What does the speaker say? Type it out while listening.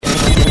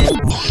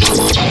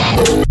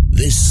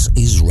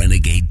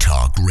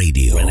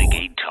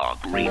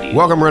Radio.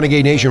 Welcome,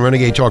 Renegade Nation,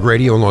 Renegade Talk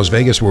Radio in Las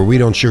Vegas, where we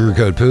don't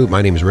sugarcoat poop.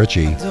 My name is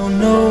Richie. Don't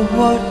know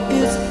what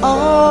it's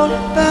all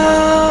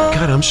about.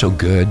 God, I'm so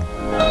good. You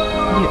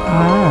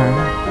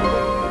are.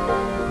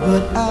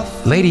 But I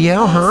Lady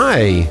L,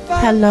 hi.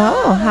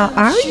 Hello, how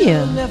are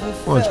you?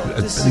 Well,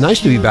 it's nice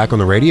to be back on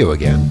the radio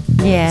again.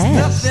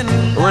 Yes.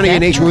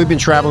 Renegade Nation, we've been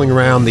traveling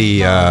around the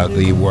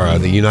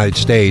United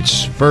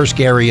States. First,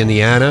 Gary,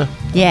 Indiana,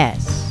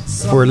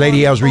 Yes. for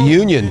Lady L's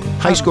reunion,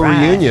 high school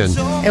Right. reunion.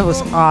 It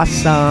was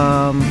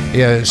awesome.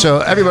 Yeah, so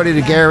everybody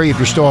to Gary, if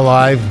you're still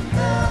alive,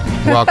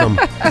 welcome.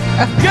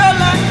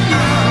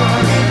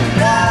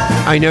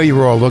 I know you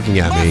were all looking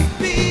at me,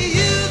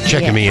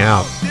 checking me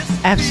out.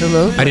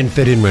 Absolutely. I didn't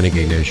fit in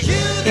Renegade Nation.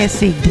 Yes,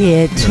 he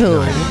did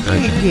too. Okay.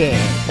 He did.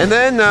 And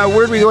then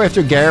where'd we go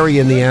after Gary,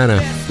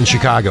 Indiana, in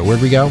Chicago?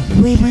 Where'd we go?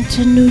 We went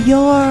to New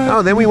York.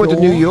 Oh, then we went to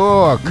New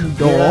York.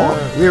 York.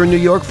 We were in New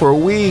York for a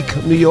week.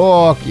 New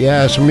York,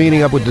 yes. We're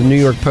meeting up with the New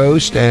York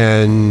Post,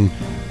 and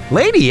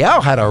Lady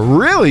L had a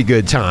really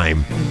good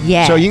time.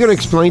 Yes. So you're going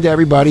to explain to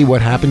everybody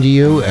what happened to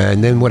you,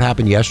 and then what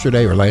happened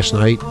yesterday or last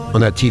night on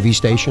that TV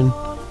station?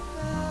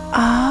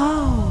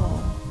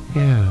 Oh,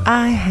 Yeah.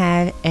 I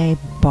had a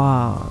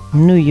ball.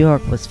 New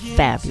York was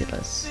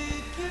fabulous.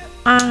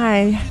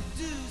 I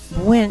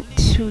went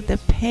to the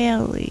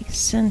Paley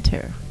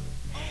Center,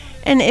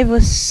 and it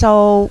was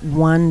so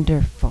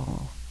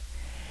wonderful.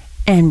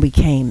 And we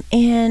came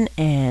in,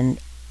 and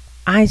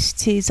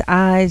Ice-T's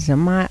eyes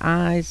and my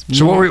eyes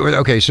So what met. were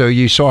okay? So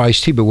you saw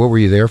Ice-T, but what were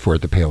you there for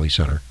at the Paley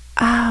Center?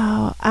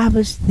 Oh, I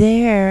was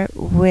there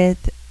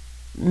with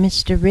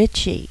Mr.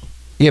 Richie.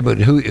 Yeah, but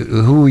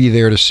who were you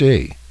there to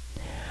see?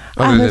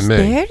 I was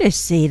there to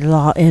see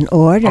Law and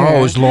Order. Oh,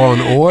 it was Law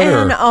and Order.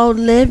 And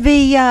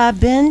Olivia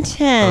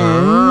Benton.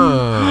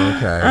 Oh,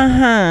 okay.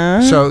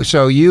 Uh-huh.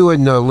 So you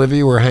and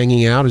Olivia were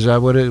hanging out? Is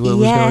that what was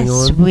going on?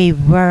 Yes, we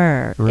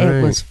were. Right.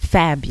 It was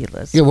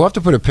fabulous. Yeah, we'll have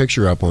to put a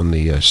picture up on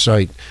the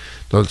site.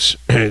 Let's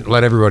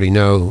let everybody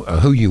know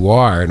who you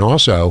are, and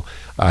also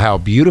how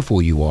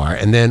beautiful you are,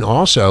 and then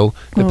also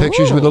the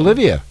pictures with Ooh.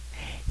 Olivia.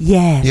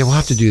 Yes. Yeah, we'll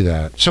have to do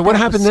that. So what That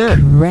happened was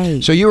then?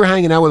 Great. So you were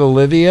hanging out with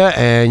Olivia,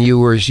 and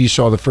you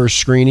saw the first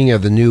screening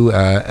of the new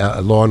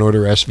Law and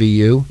Order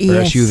SVU or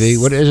Yes.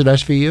 SUV. What is it?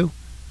 SVU?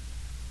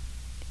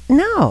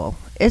 No,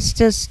 it's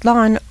just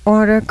Law and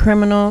Order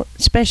Criminal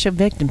Special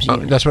Victims Oh,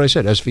 Unit. that's what I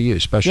said.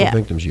 SVU, Special Yeah.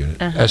 Victims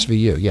Unit. Uh-huh.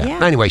 SVU. Yeah.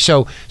 Yeah. Anyway,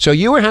 so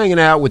you were hanging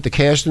out with the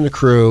cast and the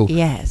crew.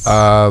 Yes.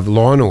 Of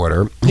Law and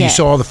Order. You Yes.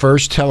 saw the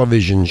first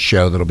television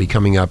show that'll be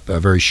coming up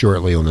very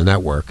shortly on the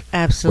network,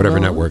 Absolutely. whatever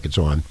network it's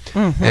on.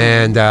 Mhm.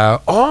 And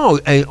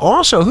and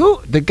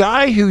also the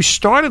guy who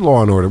started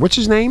Law and Order, what's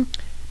his name?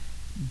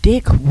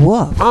 Dick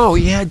Wolf. Oh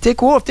yeah, Dick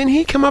Wolf. Didn't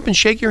he come up and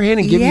shake your hand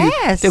and give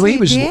Yes, you? he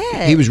was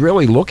did. he was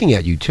really looking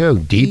at you too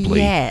deeply.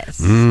 Yes.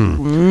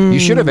 You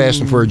should have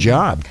asked him for a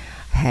job.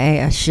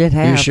 Hey, I should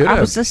have. should I have.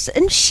 was just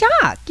in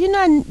shock. You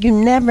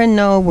never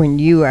know when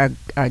you are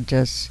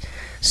just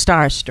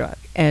starstruck.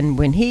 And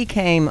when he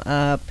came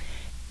up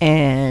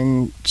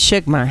and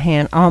shook my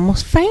hand, I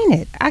almost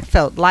fainted. I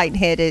felt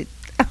lightheaded.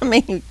 I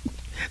mean,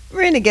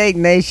 Renegade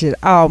Nation,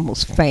 I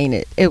almost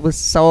fainted. It was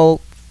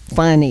so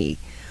funny.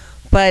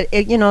 But,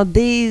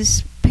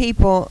 these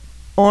people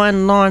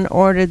on Law and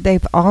Order,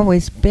 they've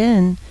always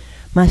been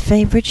my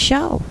favorite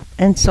show.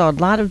 And so a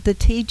lot of the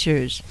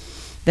teachers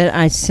that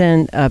I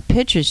send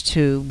pictures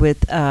to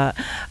with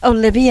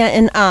Olivia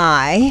and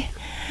I,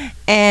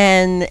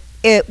 and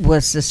it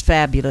was just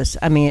fabulous.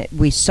 I mean,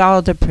 we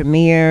saw the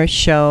premiere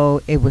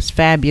show. It was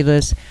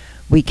fabulous.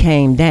 We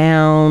came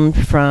down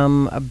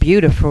from a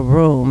beautiful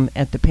room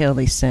at the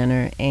Paley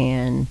Center,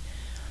 and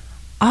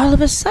all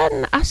of a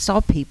sudden, I saw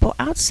people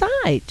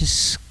outside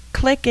just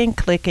clicking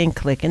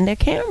their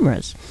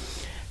cameras.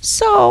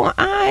 So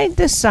I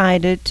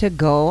decided to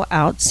go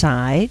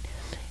outside,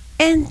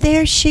 and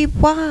there she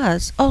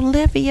was,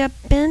 Olivia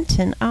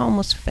Benton. I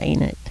almost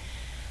fainted.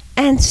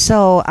 And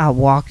so I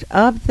walked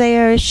up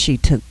there. She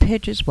took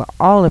pictures with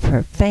all of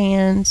her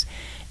fans,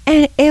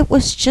 and it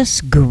was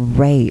just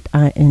great.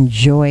 I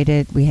enjoyed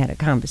it. We had a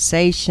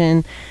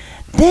conversation.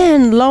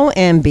 Then, lo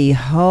and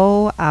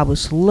behold, I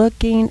was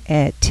looking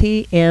at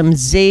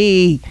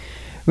TMZ,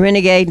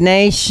 Renegade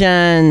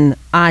Nation.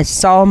 I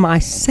saw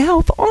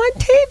myself on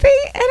TV,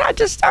 and I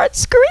just started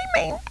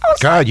screaming. I was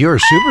God, you're a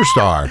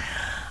superstar.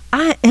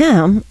 I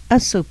am a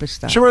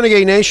superstar. So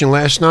Renegade Nation,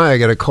 last night I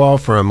got a call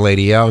from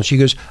Lady L, and she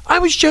goes, I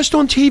was just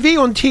on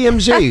TV on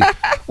TMZ.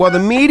 Well, the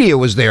media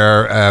was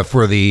there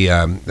for the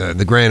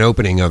grand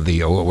opening of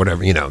the, or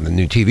whatever, the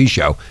new TV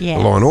show,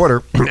 Yes. Law and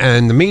Order,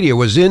 and the media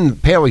was in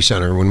Paley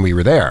Center when we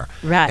were there.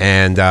 Right.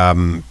 And,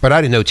 but I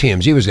didn't know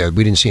TMZ was there.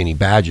 We didn't see any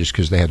badges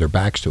because they had their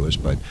backs to us.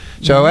 But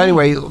so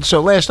anyway, so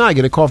last night I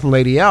get a call from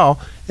Lady L,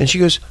 and she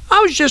goes,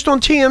 I was just on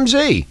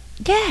TMZ.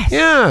 Yes.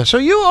 Yeah, so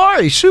you are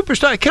a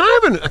superstar. Can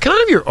I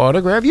have your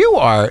autograph?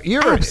 You're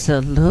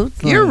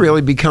Absolutely. You're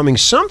really becoming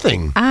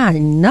something. I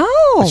know.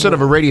 Instead of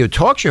a radio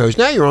talk show host,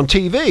 now you're on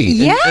TV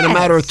in a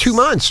matter of 2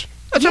 months.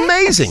 That's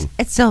amazing.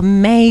 It's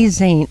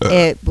amazing.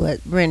 It was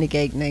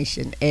Renegade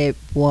Nation. It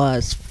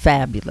was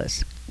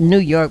fabulous. New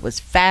York was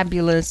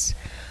fabulous.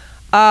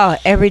 Oh,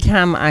 every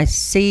time I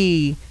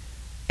sit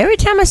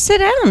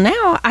down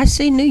now, I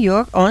see New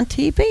York on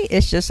TV.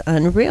 It's just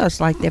unreal.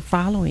 It's like they're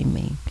following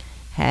me.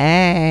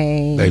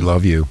 Hey. They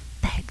love you.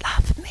 They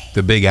love me.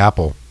 The Big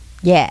Apple.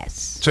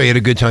 Yes. So you had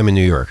a good time in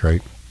New York,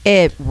 right?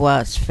 It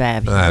was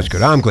fabulous. That's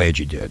good. I'm glad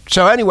you did.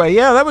 So anyway,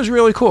 yeah, that was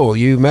really cool.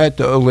 You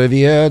met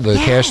Olivia, the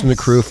cast and the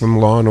crew from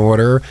Law and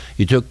Order.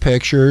 You took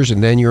pictures,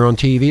 and then you're on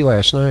TV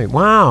last night.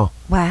 Wow.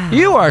 Wow.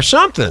 You are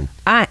something.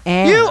 I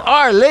am. You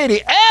are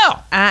Lady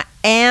L. I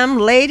am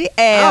Lady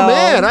L. Oh,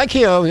 man, I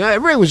can't.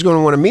 Everybody was going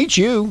to want to meet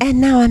you.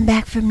 And now I'm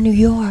back from New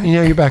York. You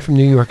know, you're back from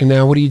New York, and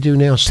now what do you do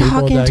now? Sleep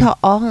all day? Talking to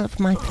all of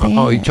my fans.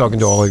 Oh, you're talking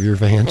to all of your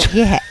fans?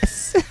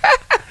 Yes.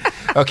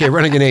 Okay,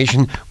 Renegade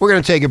Nation, we're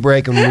going to take a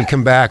break, and when we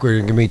come back, we're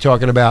going to be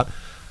talking about,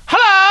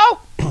 hello,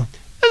 this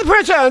is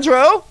Prince Andrew.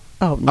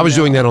 Oh, I was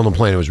doing that on the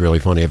plane. It was really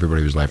funny.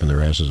 Everybody was laughing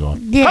their asses off.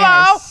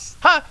 Yes.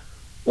 Hello?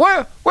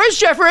 Huh? Where's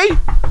Jeffrey?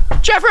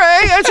 Jeffrey,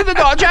 answer the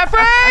door.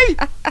 Jeffrey!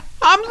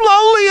 I'm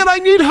lonely and I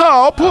need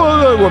help.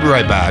 We'll be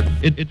right back.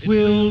 It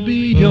will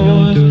be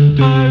yours.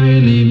 I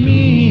really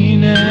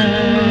mean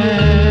it.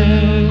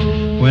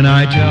 When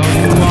I tell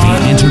you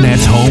The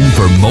Internet's home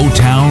for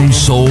Motown,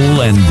 soul,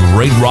 and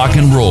great rock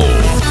and roll.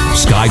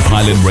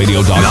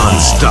 SkyPilotRadio.com.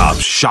 Non-stop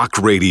shock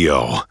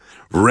radio.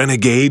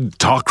 Renegade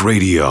Talk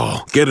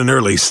Radio. Get an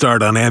early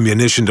start on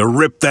ammunition to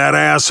rip that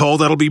asshole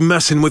that'll be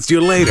messing with you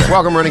later.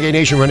 Welcome, Renegade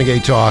Nation,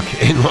 Renegade Talk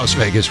in Las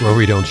Vegas, where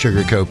we don't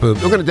sugarcoat poop.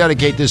 We're going to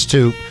dedicate this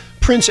to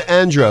Prince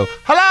Andrew.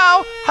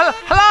 Hello?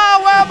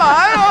 Hello? Where am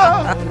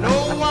I?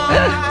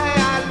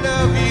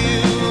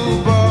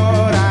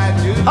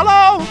 Hello?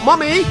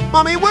 Mommy?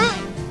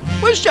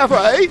 Where's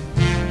Jeffrey?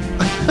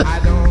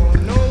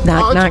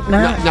 Knock, knock,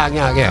 knock.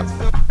 Knock, yeah.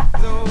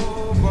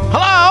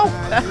 Hello?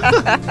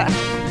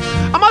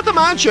 I'm at the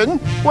mansion.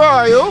 Where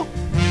are you?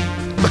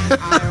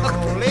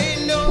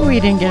 We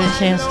didn't get a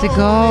chance to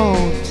go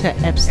to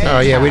Epstein. Oh,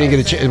 yeah, we didn't get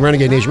a chance.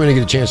 Renegade Nation, we didn't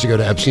get a chance to go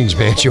to Epstein's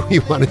mansion. We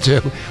wanted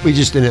to. We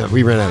just didn't.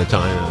 We ran out of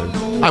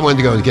time. I wanted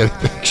to go and get a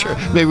picture.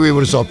 Maybe we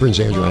would have saw Prince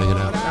Andrew hanging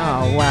out.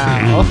 Oh,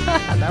 wow.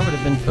 That would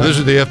have been fun. This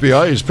is the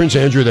FBI. Is Prince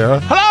Andrew there?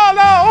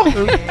 Hello?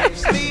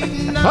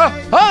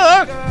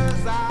 Hello?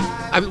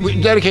 I'm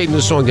dedicating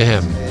this song to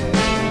him.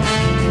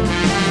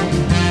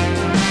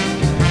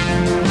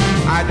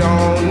 I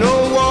don't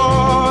know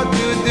what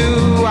to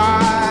do.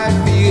 I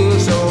feel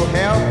so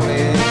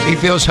helpless. He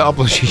feels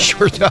helpless. He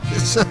sure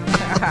does. I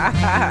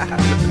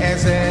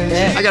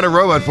got a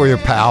robot for you,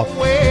 pal.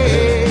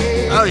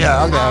 Oh,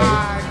 yeah, okay.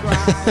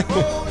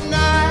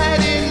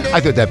 I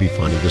thought that'd be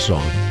funny, the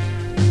song.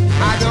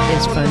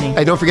 It's funny.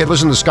 Hey, don't forget,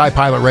 listen to Sky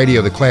Pilot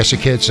Radio, the classic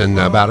hits, and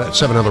about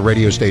 7 other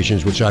radio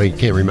stations, which I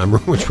can't remember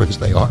which ones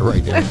they are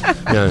right now.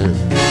 Yeah.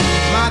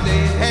 My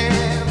days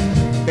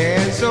have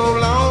been so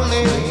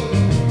lonely.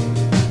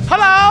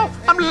 Hello,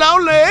 I'm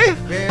lonely.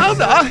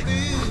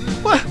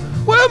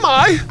 Where am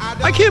I?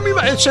 I can't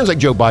remember. It sounds like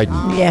Joe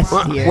Biden. Yes,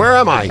 dear. Where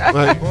am I?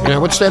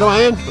 What state am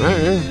I in?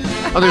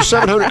 Oh, there's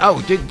 700.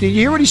 Oh, did you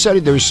hear what he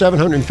said? There's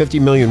 750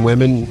 million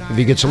women. If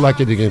he gets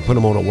elected, they're going to put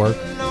him on at work.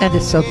 That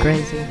is so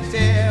crazy.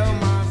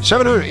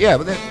 700. Yeah,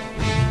 but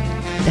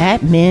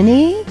That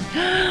many?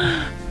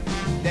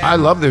 I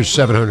love there's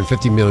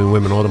 750 million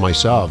women all to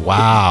myself.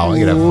 Wow, I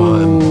can have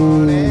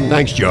fun.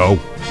 Thanks, Joe.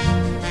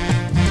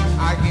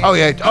 Oh,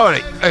 yeah. Oh,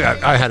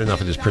 I had enough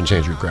of this Prince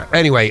Andrew crap.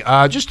 Anyway,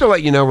 just to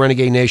let you know,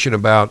 Renegade Nation,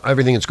 about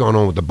everything that's going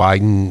on with the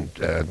Biden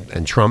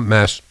and Trump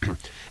mess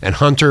and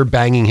Hunter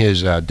banging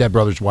his dead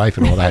brother's wife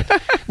and all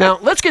that. Now,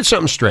 let's get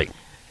something straight.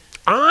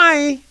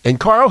 I and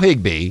Carl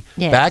Higbee,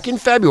 back in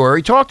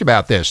February, talked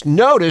about this.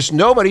 Notice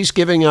nobody's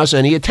giving us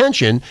any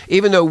attention,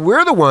 even though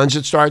we're the ones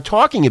that started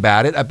talking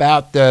about it,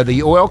 about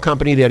the oil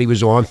company that he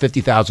was on,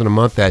 $50,000 a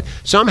month, that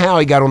somehow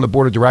he got on the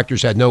board of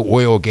directors, had no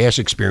oil or gas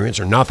experience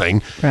or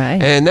nothing.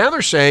 Right. And now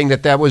they're saying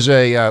that was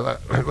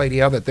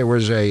that there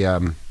was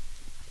a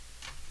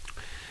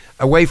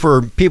way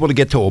for people to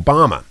get to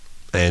Obama.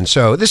 And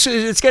so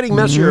it's getting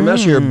messier and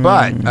messier,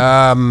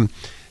 but...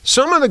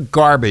 some of the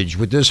garbage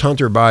with this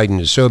Hunter Biden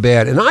is so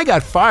bad. And I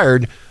got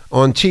fired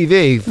on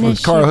TV from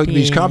Carl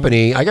Higbee's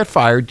company. I got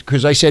fired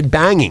because I said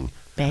banging.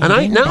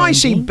 I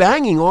see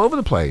banging all over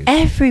the place.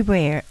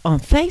 Everywhere. On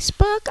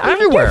Facebook?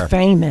 Everywhere. You're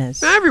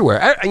famous.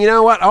 Everywhere. You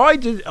know what?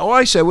 All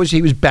I said was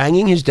he was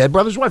banging his dead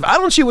brother's wife. I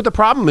don't see what the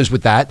problem is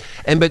with that.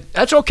 But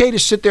that's okay to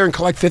sit there and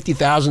collect $50,000,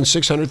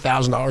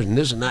 $600,000 and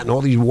this and that and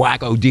all these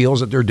wacko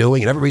deals that they're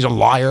doing. And everybody's a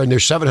liar. And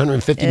there's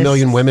 750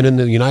 million women in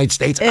the United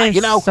States.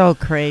 It's so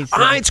crazy.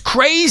 It's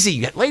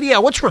crazy. Lady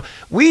L, what's wrong?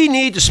 We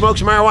need to smoke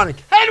some marijuana.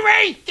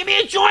 Henry, give me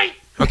a joint.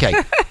 Okay.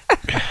 Oh,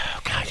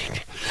 God.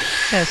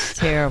 That's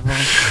terrible.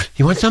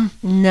 You want some?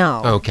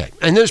 No. Okay.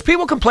 And there's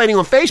people complaining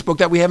on Facebook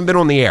that we haven't been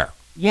on the air.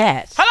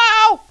 Yes.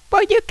 Hello.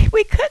 Well,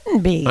 we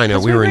couldn't be. I know,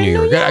 we were in New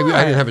York. I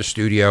didn't have a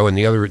studio, and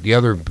the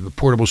other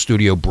portable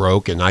studio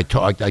broke, and I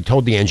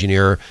told the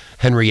engineer,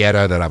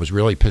 Henrietta, that I was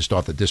really pissed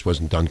off that this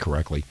wasn't done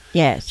correctly.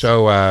 Yes.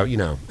 So,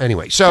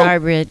 anyway. So, sorry,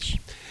 Rich.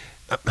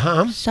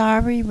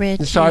 Sorry,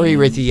 Richie. Sorry,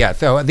 Richie. Yeah.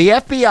 So the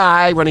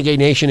FBI, Renegade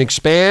Nation,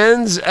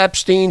 expands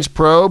Epstein's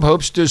probe,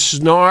 hopes to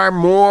snare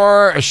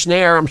more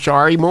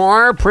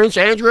Prince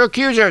Andrew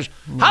accusers.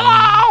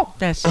 Hello?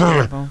 That's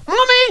terrible.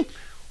 Mommy?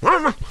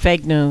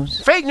 Fake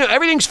news. Fake news.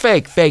 Everything's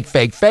fake. Fake.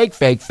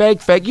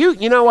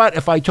 You know what?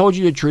 If I told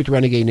you the truth,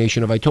 Renegade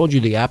Nation, if I told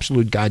you the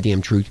absolute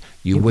goddamn truth,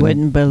 you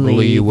wouldn't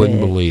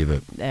believe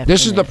it.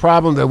 This is the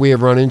problem that we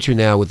have run into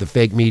now with the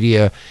fake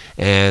media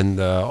and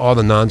all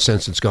the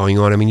nonsense that's going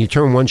on. I mean, you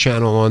turn one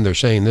channel on, they're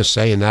saying this,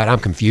 saying that. I'm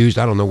confused.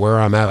 I don't know where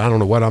I'm at. I don't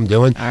know what I'm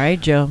doing. All right,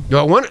 Joe.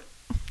 What?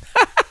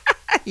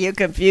 You're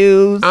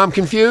confused. I'm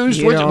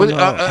confused. You don't know.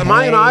 Am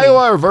I in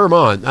Iowa or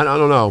Vermont? I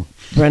don't know.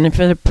 Running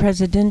for the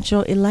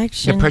presidential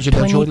election. The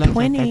presidential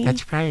 2020. election.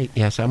 That's right.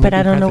 Yes, I'm. But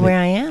I don't know where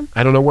I am.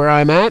 I don't know where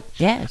I'm at.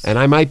 Yes. And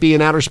I might be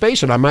in outer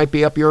space, and I might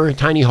be up your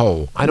tiny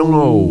hole. I don't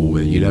know.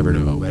 You never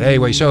know. But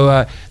anyway,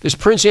 so this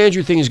Prince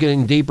Andrew thing is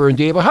getting deeper and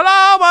deeper.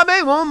 Hello,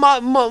 mommy.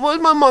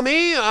 Where's my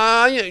mommy?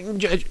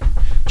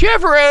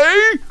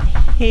 Jeffrey.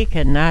 He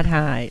cannot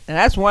hide.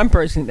 That's one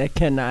person that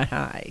cannot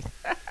hide.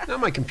 Now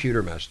my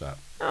computer messed up.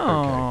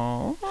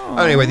 Oh.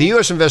 Okay. Anyway, the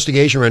U.S.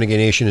 investigation, Renegade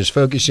Nation, is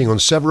focusing on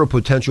several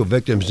potential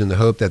victims in the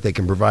hope that they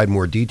can provide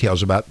more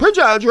details about Prince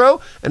Andrew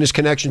and his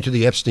connection to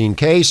the Epstein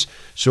case.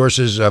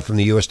 Sources from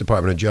the U.S.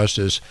 Department of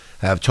Justice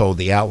have told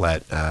the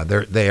outlet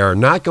they are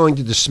not going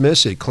to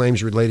dismiss it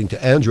claims relating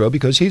to Andrew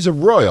because he's a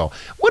royal.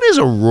 What is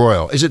a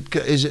royal? Is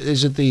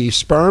it the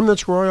sperm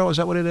that's royal? Is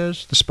that what it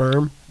is? The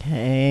sperm?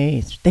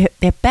 Hey,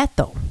 they're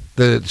Beto.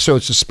 So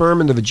it's the sperm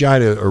and the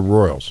vagina are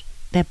royals.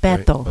 They're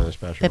Beto.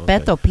 Right? They're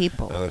Beto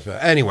people.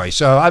 Anyway,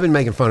 so I've been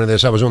making fun of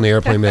this. I was on the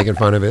airplane making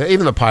fun of it.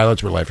 Even the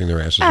pilots were laughing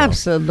their asses off.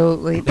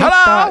 Absolutely.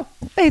 Hello?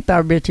 They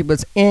thought Richie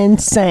was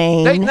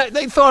insane.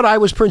 They thought I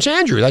was Prince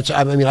Andrew. I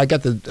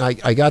got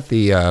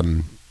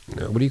the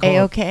what do you call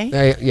A-OK?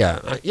 it? Yeah,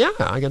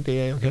 I got the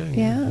A-OK.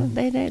 Yeah,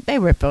 they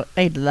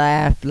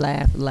laughed.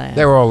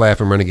 They were all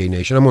laughing, Renegade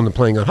Nation. I'm on the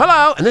plane going,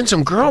 hello, and then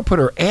some girl put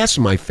her ass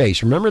in my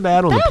face. Remember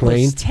that on the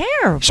plane? That was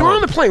terrible. So we're on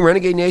the plane,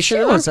 Renegade Nation.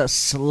 She was a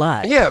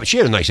slut. Yeah, but she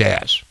had a nice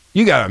ass.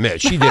 You got to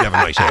admit, she did have a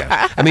nice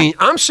ass. I mean,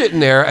 I'm sitting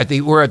there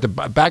we're at the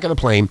back of the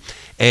plane,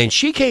 and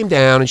she came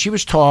down, and she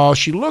was tall.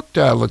 She looked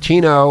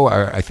Latino,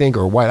 I think,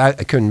 or white. I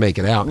couldn't make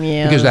it out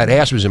because that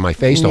ass was in my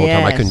face the whole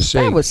time. I couldn't see.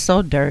 That was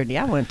so dirty.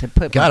 I went to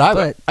put my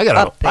foot I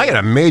got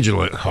a major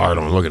hard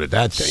on looking at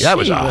that thing. That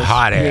was a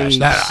hot ass.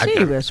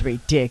 She was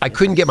ridiculous. I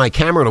couldn't get my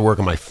camera to work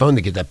on my phone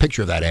to get that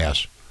picture of that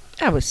ass.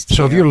 That was terrible.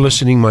 So if you're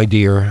listening, my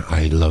dear,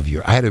 I love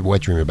you. I had a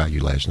wet dream about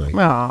you last night.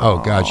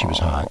 Oh God, she was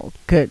hot. Oh,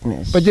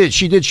 goodness. But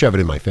she did shove it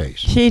in my face.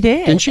 She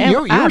did. Didn't she?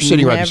 You were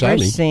sitting right beside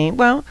me.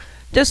 Well,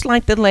 just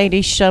like the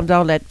lady shoved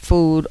all that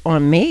food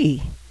on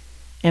me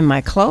in my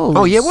clothes.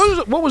 Oh yeah,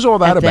 what was all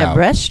that about? At that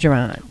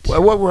restaurant.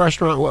 What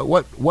restaurant?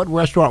 What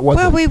restaurant was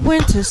it? Well, we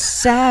went to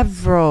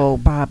several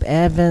Bob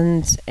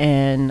Evans,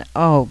 and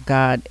oh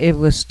God, it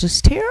was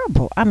just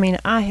terrible. I mean,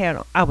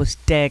 I was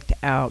decked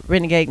out.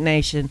 Renegade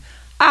Nation.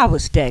 I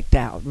was decked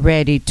out,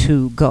 ready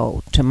to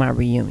go to my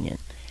reunion.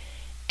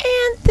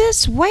 And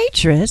this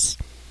waitress,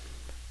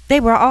 they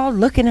were all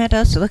looking at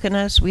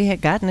us. We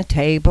had gotten a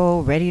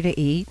table, ready to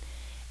eat.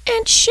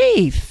 And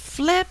she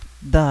flipped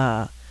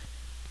the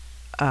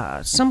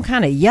some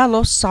kind of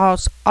yellow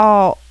sauce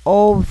all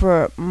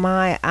over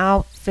my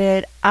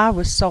outfit. I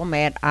was so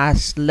mad, I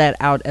let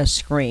out a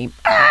scream.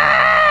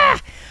 Ah!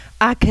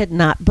 I could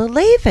not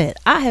believe it.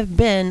 I have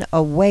been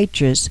a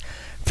waitress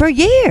for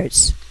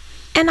years.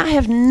 And I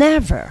have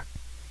never,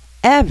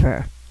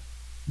 ever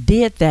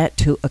did that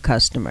to a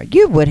customer.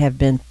 You would have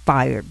been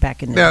fired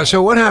back in the day.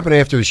 So what happened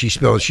after she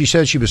spilled? She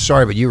said she was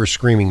sorry, but you were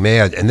screaming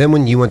mad. And then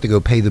when you went to go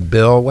pay the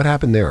bill, what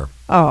happened there?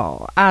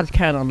 Oh, I'd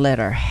kind of let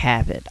her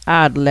have it.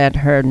 I'd let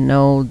her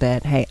know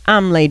that, hey,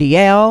 I'm Lady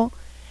L,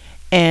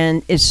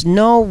 and it's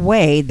no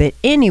way that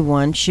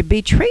anyone should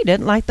be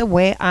treated like the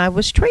way I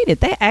was treated.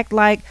 They act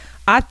like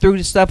I threw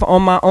the stuff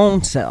on my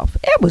own self.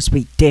 It was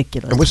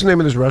ridiculous. And what's the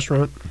name of this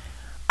restaurant?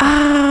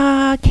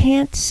 I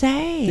can't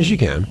say. Yes, you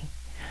can.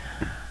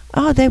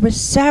 Oh, there were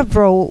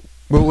several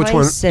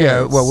places.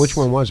 Which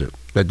one was it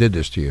that did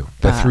this to you?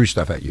 That threw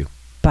stuff at you?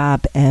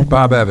 Bob Evans.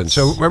 Bob Evans.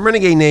 So,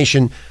 Renegade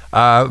Nation,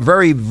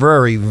 very,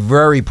 very,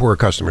 very poor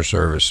customer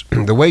service.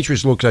 The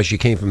waitress looks like she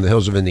came from the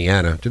hills of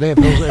Indiana. Do they have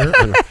hills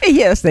there?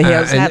 Yes, the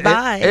hills have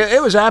eyes.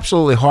 It was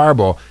absolutely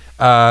horrible.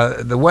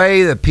 The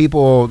way that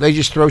people, they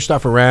just throw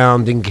stuff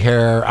around, didn't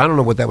care. I don't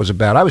know what that was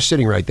about. I was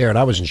sitting right there, and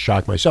I was in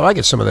shock myself. I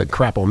get some of that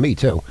crap on me,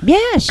 too.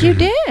 Yes, you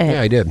did. Yeah,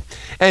 I did.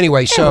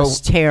 Anyway, it was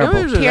terrible.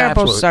 It was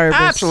terrible service.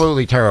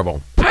 Absolutely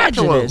terrible.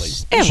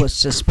 Prejudice. Absolutely. It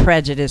was just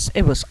prejudice.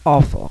 It was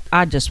awful.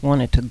 I just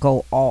wanted to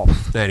go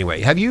off. Anyway,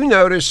 have you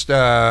noticed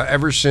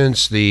ever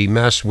since the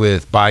mess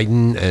with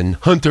Biden and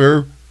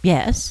Hunter...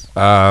 Yes.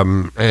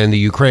 And the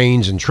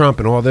Ukraines and Trump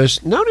and all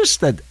this. Notice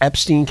that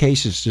Epstein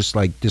case is just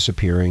like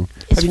disappearing.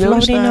 It's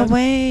floating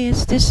away.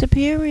 It's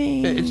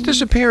disappearing. It's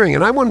disappearing.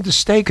 And I wanted to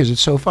stay because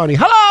it's so funny.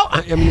 Hello!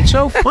 I mean, it's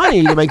so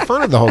funny to make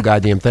fun of the whole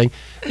goddamn thing.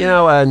 You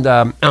know, and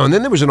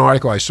then there was an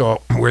article I saw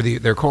where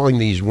they're calling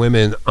these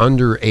women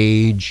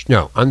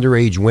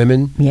underage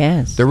women.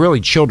 Yes. They're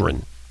really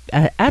children.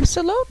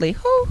 Absolutely.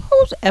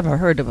 Who's ever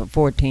heard of a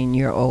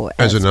 14-year-old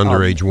as an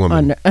underage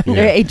woman?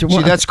 Underage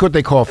woman. See, that's what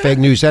they call fake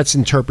news. That's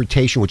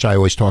interpretation, which I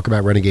always talk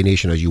about, Renegade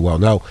Nation, as you well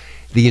know.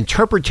 The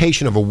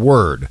interpretation of a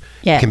word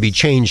can be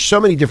changed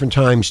so many different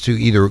times to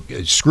either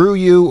screw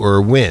you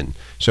or win.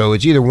 So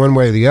it's either one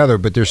way or the other,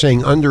 but they're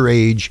saying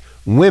underage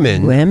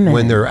women.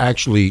 When they're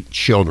actually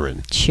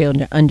children.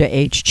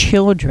 Underage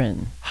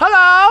children.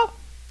 Hello?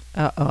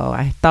 Uh-oh,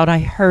 I thought I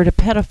heard a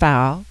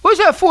pedophile. Where's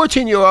that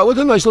 14-year-old with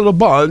the nice little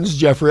buns,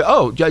 Jeffrey?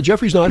 Oh,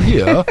 Jeffrey's not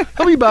here.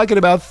 He'll be back in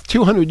about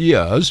 200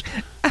 years.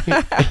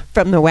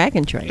 From the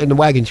wagon train. In the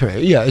wagon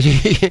train, yeah.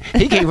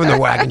 He came from the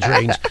wagon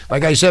trains.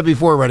 Like I said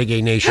before,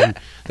 Renegade Nation,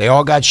 they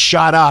all got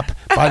shot up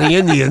by the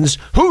Indians.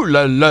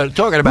 Hoo-la-la,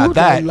 talking about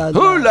that.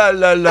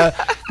 Hoo-la-la-la.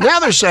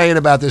 Now they're saying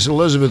about this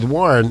Elizabeth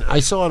Warren.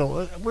 I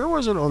saw it, where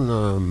was it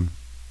on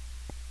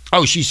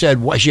she said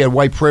she had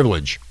white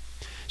privilege.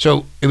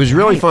 So it was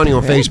really funny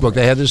on Facebook.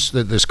 They had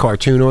this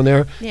cartoon on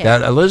there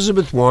that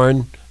Elizabeth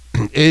Warren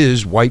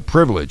is white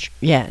privilege.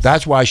 Yes.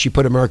 That's why she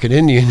put American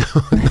Indian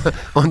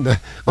on the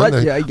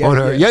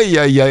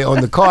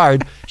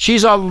card.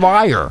 She's a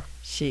liar.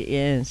 She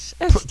is.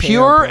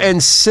 Pure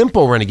and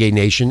simple, Renegade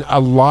Nation. A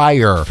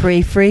liar.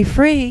 Free. Free.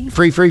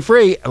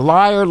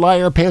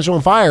 Liar, pants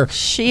on fire.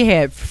 She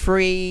had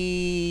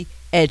free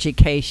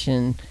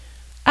education.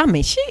 I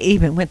mean, she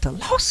even went to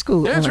law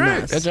school. That's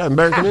right. That's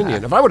American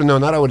Indian. If I would have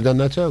known that, I would have done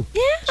that too.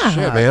 Yeah.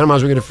 Shit, man. I might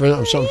as well get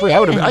something free.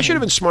 I should have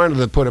been smart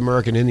enough to put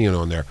American Indian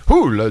on there.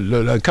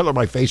 Color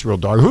my face real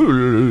dark.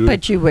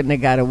 But you wouldn't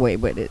have got away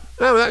with it.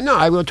 No,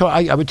 I would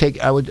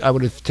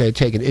have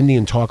taken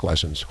Indian talk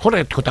lessons. I would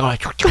have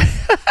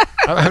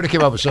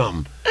come up with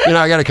something.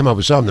 I got to come up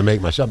with something to make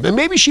myself. And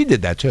maybe she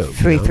did that too.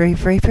 Free.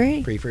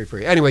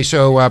 Anyway,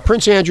 so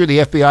Prince Andrew, the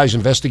FBI is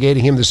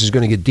investigating him. This is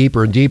going to get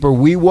deeper and deeper.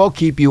 We will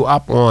keep you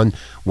up on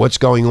what's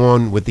going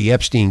on with the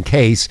Epstein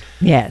case.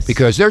 Yes.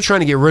 Because they're trying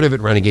to get rid of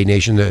it, Renegade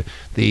Nation. The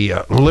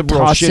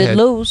liberal toss shithead. It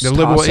loose. The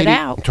liberal toss it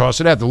out. Toss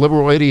it out. The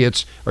liberal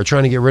idiots are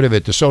trying to get rid of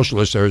it. The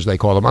socialists, as they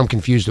call them. I'm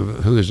confused of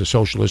who is a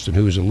socialist and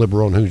who is a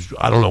liberal and who's,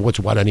 I don't know what's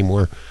what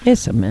anymore.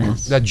 It's a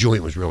mess. That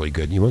joint was really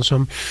good. You want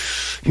some?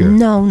 Here.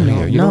 No.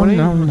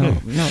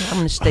 I'm Okay.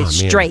 going to stay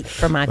straight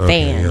for my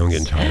fans. I'm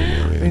getting tired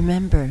now. Yeah.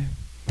 Remember.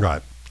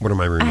 Right. What am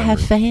I remembering? I have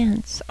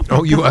fans.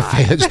 Oh, you have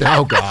fans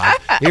now? Oh, God.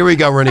 Here we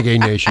go, Renegade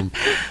Nation.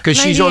 Because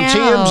she's on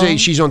TMZ.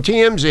 She's on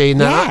TMZ.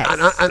 Now,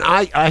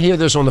 I hear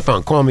this on the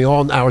phone. Call me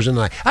all hours of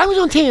the night. I was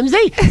on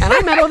TMZ, and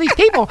I met all these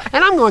people,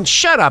 and I'm going,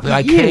 shut up.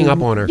 I hang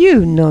up on her.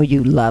 You know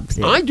you love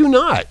it. I do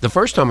not. The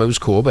first time it was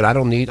cool, but I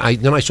don't need...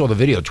 Then I saw the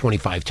video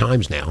 25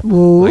 times now.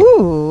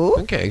 Ooh.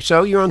 Okay,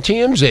 so you're on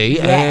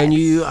TMZ, and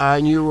you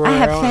were... I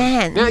have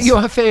fans. Yeah, you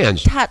have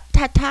fans.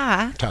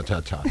 Ta-ta-ta.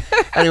 Ta-ta-ta.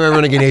 Anyway,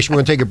 Renegade Nation, we're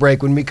going to take a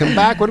break. When we come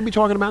back, what are we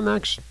talking about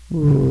next?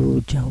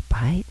 Ooh, Joe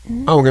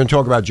Biden. Oh, we're going to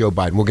talk about Joe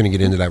Biden. We're going to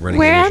get into that, Renegade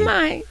Nation. Where am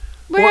I?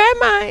 Where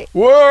am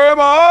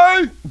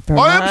I?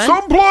 Vermont? I am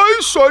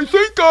someplace. I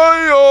think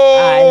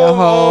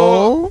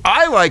Idaho.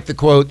 I like the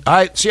quote.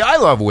 I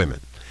love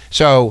women.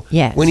 So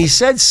when he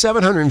said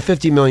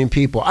 750 million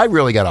people, I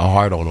really got a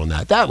hard on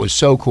that. That was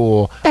so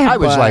cool. I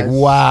was like,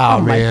 wow,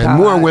 man,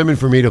 more women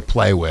for me to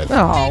play with.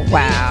 Oh,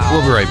 wow.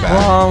 We'll be right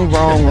back.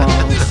 Wrong.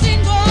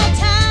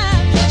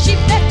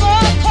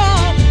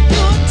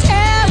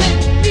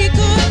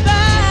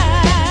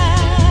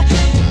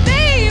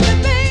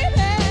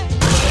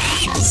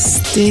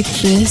 Stick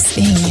this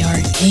in your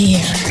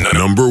ear.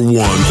 Number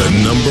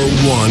number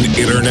one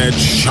internet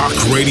shock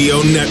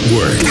radio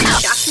network.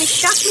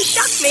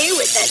 Shock me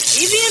with that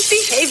deviant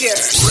behavior.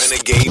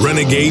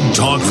 Renegade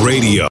Talk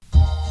Radio.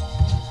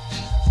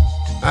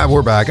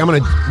 We're back.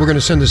 We're gonna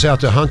send this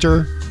out to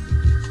Hunter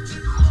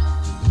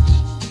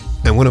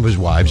and one of his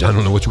wives. I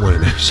don't know which one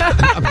it is.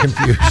 I'm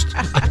confused.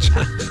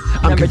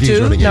 I'm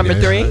confused. Number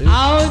 3.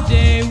 Our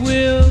day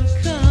will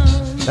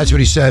come. That's what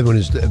he said when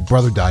his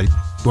brother died.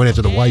 Going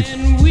after the wife.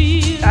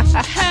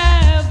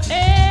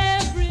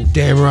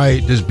 Damn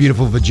right, this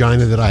beautiful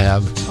vagina that I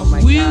have. Oh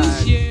my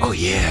God. Oh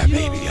yeah,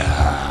 baby.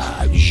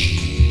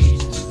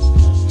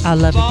 I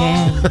love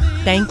again.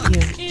 Thank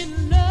you.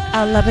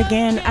 I love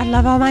again. I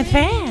love all my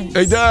fans.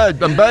 Hey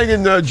Dad, I'm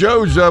banging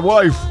Joe's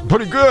wife.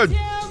 Pretty good.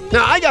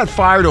 Now I got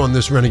fired on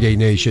this, Renegade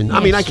Nation. I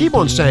mean, I keep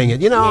on saying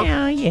it.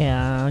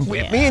 Yeah. Me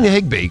and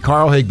Higbee,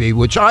 Carl Higbee,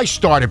 which I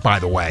started, by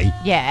the way.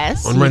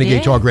 Yes. On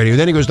Renegade Talk Radio.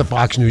 Then he goes to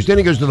Fox News. Then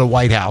he goes to the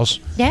White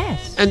House.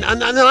 Yes. And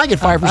then I get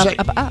fired for saying.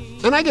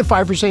 And I get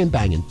fired for saying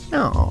banging.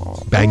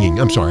 No. Banging.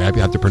 I'm sorry. I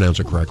have to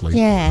pronounce it correctly.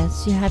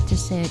 Yes, you have to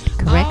say it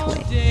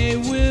correctly.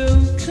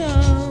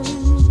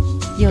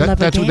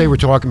 That's what they were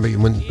talking about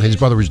when his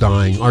brother was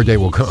dying. Our day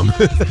will come.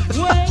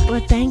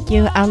 Well, thank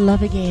you. I'll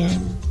love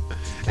again.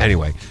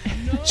 Anyway,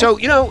 so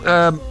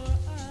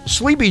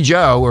Sleepy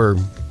Joe, or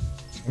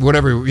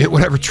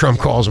whatever Trump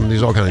calls him.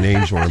 There's all kind of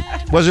names for him.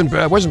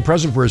 Wasn't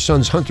present for his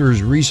son's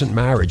Hunter's recent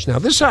marriage. Now,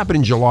 this happened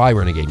in July,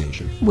 Renegade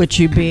Nation. Would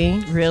you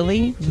be?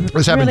 Really?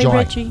 This happened in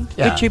July. Richie?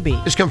 Yeah. Would you be?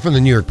 This comes from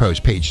the New York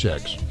Post, page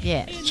 6.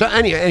 Yes. So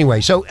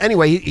anyway,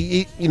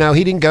 he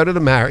didn't go to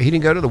the he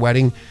didn't go to the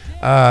wedding,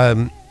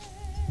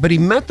 but he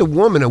met the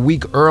woman a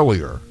week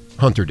earlier.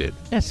 Hunter did.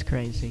 That's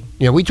crazy.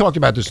 We talked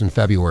about this in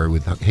February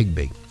with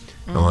Higbee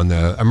on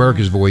the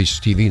America's Voice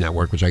TV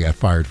network, which I got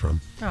fired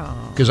from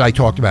because I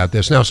talked about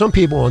this. Now, some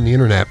people on the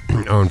internet,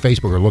 on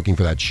Facebook, are looking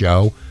for that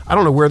show. I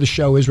don't know where the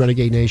show is,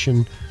 Renegade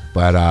Nation,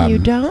 but you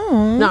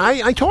don't. No,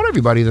 I told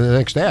everybody the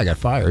next day I got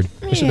fired.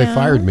 They said they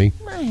fired me.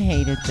 I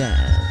hated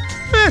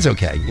that. That's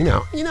okay.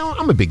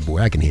 I'm a big boy.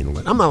 I can handle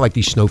it. I'm not like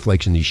these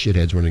snowfleks and these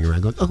shitheads running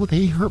around going, "Oh,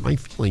 they hurt my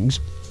feelings.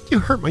 You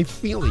hurt my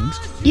feelings."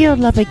 You'll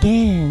love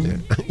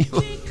again.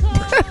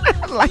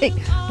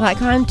 like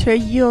Hunter,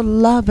 you'll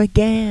love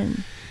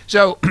again.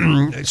 So,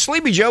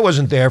 Sleepy Joe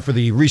wasn't there for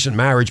the recent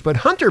marriage, but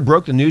Hunter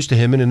broke the news to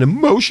him in an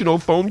emotional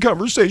phone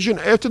conversation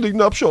after the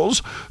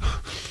nuptials.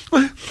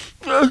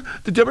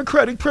 The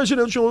Democratic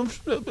presidential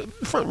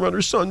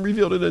frontrunner's son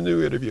revealed in a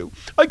new interview.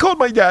 "I called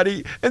my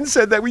daddy and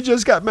said that we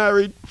just got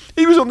married.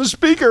 He was on the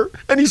speaker,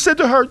 and he said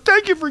to her,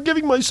 'Thank you for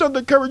giving my son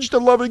the courage to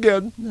love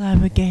again.'"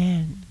 Love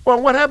again.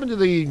 Well, what happened to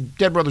the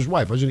dead brother's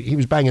wife? He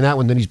was banging that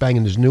one, then he's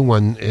banging this new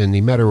one, and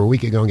he met her a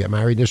week ago and got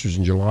married. This was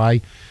in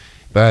July.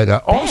 But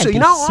also,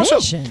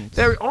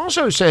 they're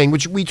also saying,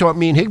 which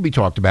me and Higbee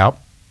talked about,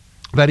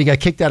 that he got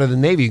kicked out of the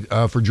Navy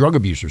for drug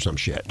abuse or some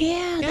shit.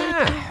 Yeah.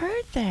 I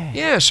heard that.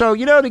 Yeah, so,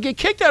 to get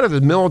kicked out of the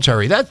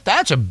military,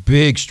 that's a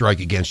big strike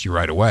against you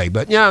right away.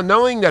 But,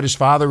 knowing that his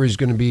father is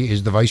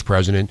the vice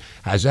president,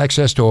 has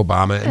access to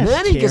Obama, and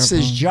then he gets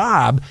this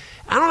job,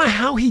 I don't know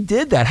how he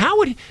did that. How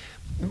would he...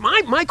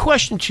 My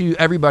question to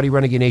everybody,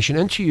 Renegade Nation,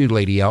 and to you,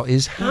 Lady L,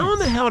 is how in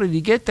the hell did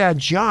he get that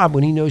job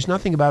when he knows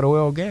nothing about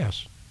oil and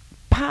gas?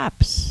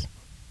 Pops.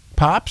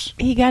 Pops?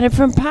 He got it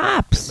from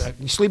Pops.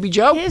 Sleepy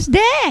Joe? His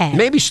dad.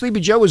 Maybe Sleepy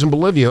Joe was in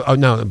Bolivia. Oh,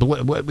 no,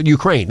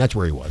 Ukraine. That's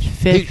where he was.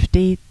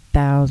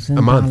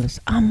 $50,000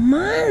 a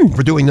month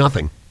for doing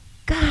nothing.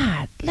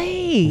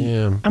 Godly.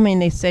 Yeah. I mean,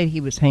 they say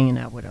he was hanging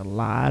out with a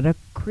lot of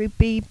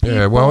creepy people.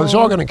 Yeah, well, it's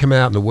all going to come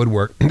out in the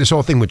woodwork. This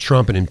whole thing with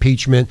Trump and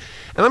impeachment.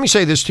 And let me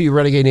say this to you,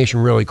 Renegade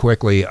Nation, really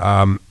quickly.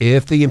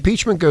 If the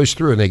impeachment goes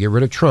through and they get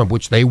rid of Trump,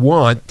 which they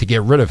want to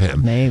get rid of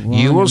him,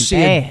 you will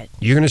see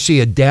you're going to see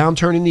a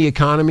downturn in the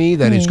economy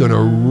that is going to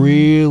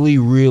really,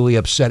 really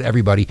upset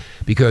everybody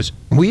because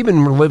we've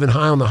been living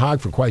high on the hog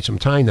for quite some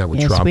time now with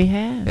Trump. Yes, we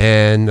have.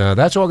 And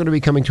that's all going to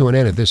be coming to an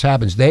end if this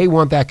happens. They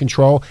want that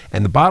control.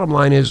 And the bottom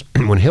line is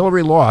when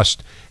Hillary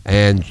lost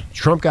and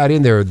Trump got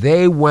in there,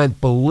 they went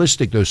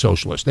ballistic, those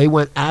socialists. They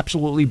went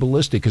absolutely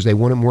ballistic because they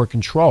wanted more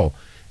control.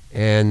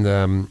 And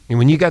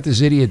when you got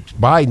this idiot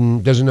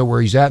Biden doesn't know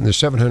where he's at, and there's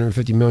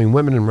 750 million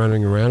women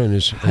running around, and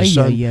his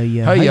son,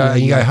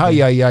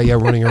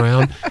 running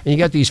around, and you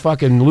got these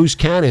fucking loose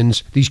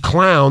cannons, these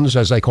clowns,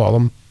 as I call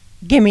them.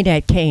 Give me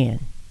that can.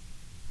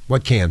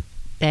 What can?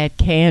 That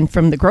can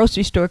from the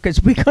grocery store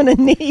because we're going to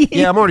need.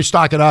 Yeah, I'm already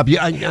stocking up.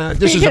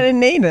 This we're going to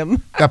need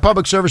them. A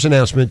public service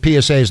announcement,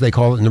 PSA as they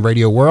call it in the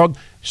radio world.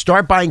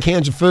 Start buying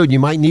cans of food. You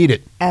might need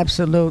it.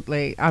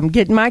 Absolutely. I'm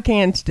getting my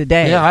cans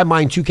today. Yeah, I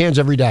buy 2 cans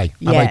every day.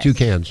 Yes. I buy 2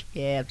 cans.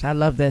 Yes, I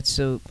love that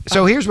soup.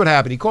 So here's what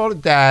happened. He called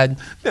it Dad.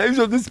 I was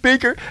on the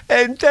speaker,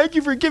 and thank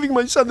you for giving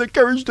my son the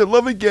courage to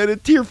love again. A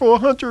tearful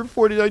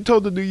 149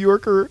 told the New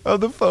Yorker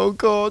of the phone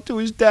call to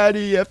his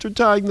daddy after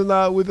tying the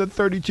knot with a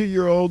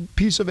 32-year-old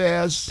piece of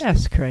ass.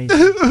 That's crazy.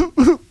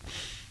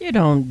 You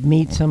don't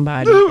meet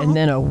somebody, and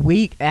then a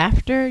week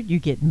after, you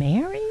get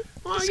married?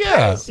 Well,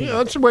 crazy.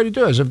 That's the way to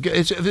do it.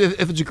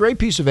 If it's a great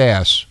piece of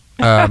ass,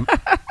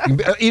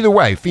 either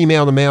way,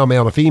 female to male,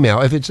 male to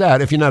female. If it's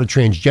that, if you're not a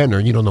transgender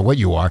and you don't know what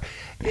you are,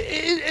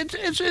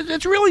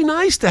 it's really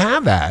nice to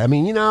have that. I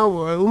mean, in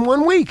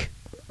 1 week,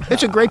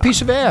 it's a great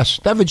piece of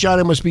ass. That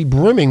vagina must be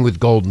brimming with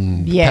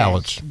golden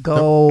pellets.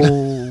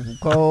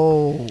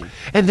 Gold.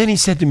 And then he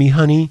said to me,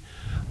 "Honey,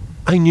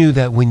 I knew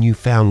that when you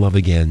found love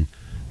again,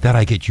 that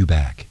I get you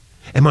back."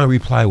 And my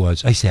reply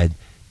was, I said,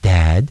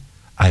 "Dad,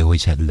 I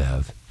always had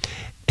love.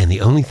 And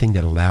the only thing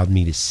that allowed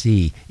me to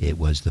see it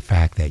was the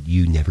fact that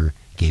you never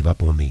gave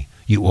up on me.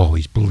 You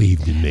always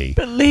believed in me."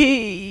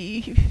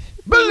 Believe.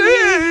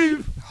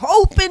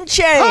 Hope and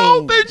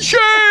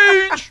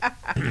change.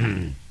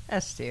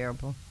 That's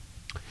terrible.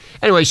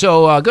 Anyway,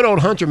 so good old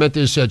Hunter met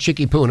this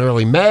chickie poo in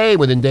early May.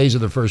 Within days of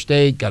the first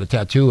date, got a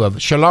tattoo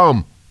of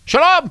Shalom.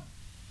 Shalom!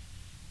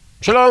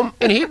 Shalom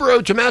in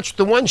Hebrew to match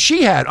the one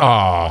she had.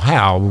 Oh,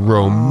 how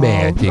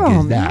romantic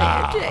is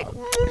that?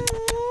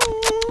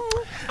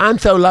 I'm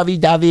so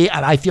lovey-dovey,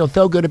 and I feel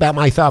so good about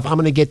myself. I'm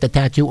going to get the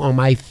tattoo on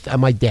my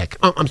dick.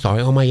 Oh, I'm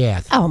sorry, on my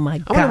ass. Oh, my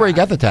God. I wonder where he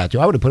got the tattoo.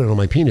 I would have put it on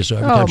my penis, so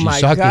every time she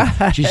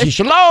sucked it, she said,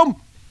 "Shalom."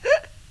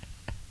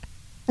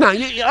 No,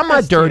 I'm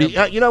not dirty.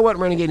 You know what,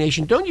 Renegade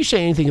Nation? Don't you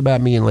say anything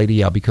about me and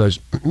Lady L, because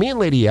me and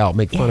Lady L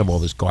make fun of all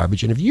this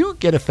garbage, and if you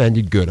get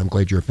offended, good. I'm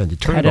glad you're offended.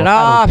 Cut it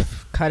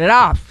off. Cut it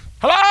off.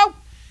 Hello?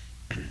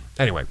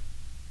 Anyway.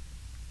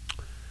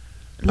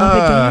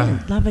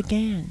 Love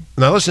again.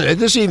 Now listen,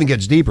 this even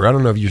gets deeper. I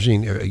don't know if you've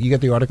seen. You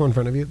got the article in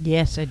front of you?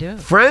 Yes, I do.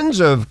 Friends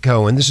of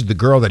Cohen, this is the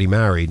girl that he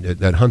married,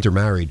 that Hunter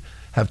married,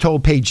 have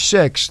told Page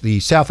Six the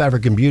South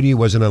African beauty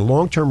was in a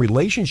long-term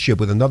relationship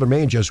with another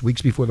man just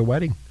weeks before the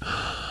wedding.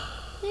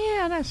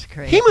 Yeah, that's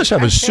crazy. He must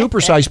have a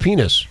supersized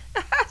penis.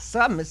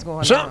 Something is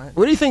going on.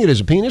 What do you think it is,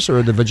 a penis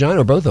or the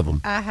vagina or both of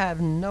them? I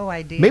have no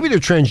idea. Maybe they're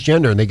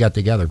transgender and they got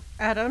together.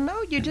 I don't know.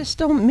 You just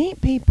don't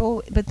meet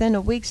people within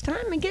a week's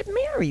time and get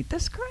married.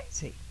 That's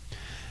crazy.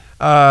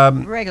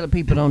 Regular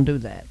people don't do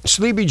that.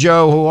 Sleepy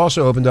Joe, who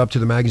also opened up to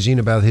the magazine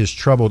about his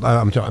troubled,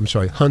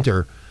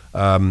 Hunter,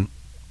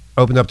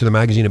 opened up to the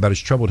magazine about his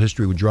troubled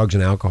history with drugs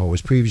and alcohol,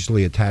 was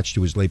previously attached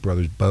to his late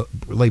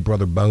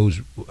brother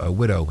Bo's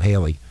widow,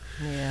 Haley.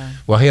 Yeah.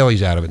 Well,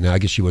 Haley's out of it now. I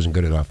guess she wasn't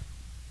good enough.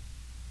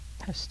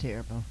 That's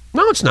terrible.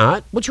 No, it's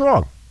not. What's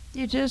wrong?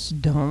 You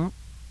just don't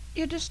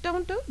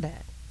do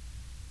that.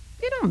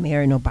 You don't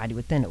marry nobody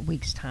within a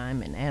week's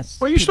time and ask.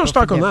 Well, you're still people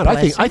stuck for on their that.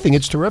 I think blessings.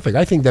 it's terrific.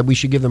 I think that we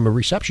should give them a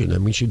reception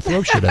and we should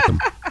throw shit at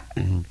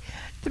them.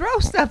 Throw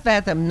stuff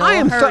at them. No I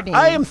am hurting.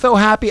 so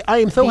happy. I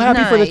am so Be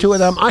happy for the two of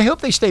nice. them. I hope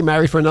they stay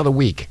married for another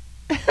week.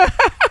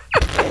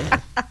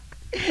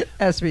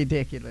 That's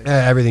ridiculous.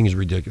 Everything is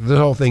ridiculous. The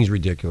whole thing's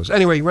ridiculous.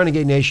 Anyway,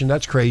 Renegade Nation,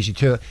 that's crazy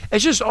too.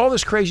 It's just all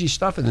this crazy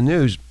stuff in the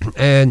news,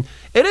 and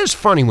it is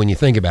funny when you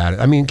think about it.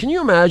 I mean, can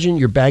you imagine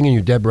you're banging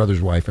your dead brother's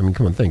wife? I mean,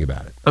 come on, think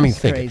about it. I mean, It's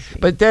think it. crazy.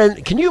 But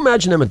then, can you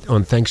imagine them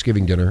on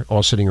Thanksgiving dinner,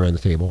 all sitting around the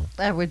table?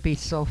 That would be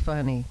so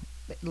funny.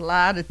 A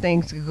lot of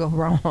things could go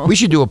wrong. We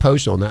should do a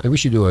post on that. We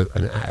should do a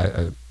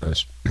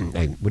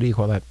what do you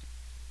call that?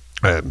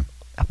 A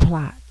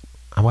plot.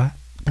 A what?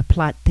 The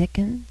plot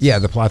thickens. Yeah,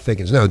 the plot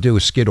thickens. No, do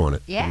a skit on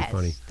it. That'd be Yes,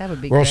 funny. that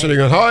would be We're all great.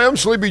 sitting on, hi, I'm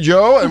Sleepy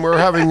Joe, and we're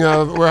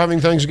having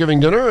Thanksgiving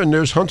dinner, and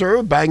there's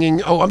Hunter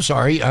banging. Oh, I'm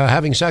sorry,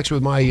 having sex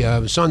with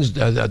my son's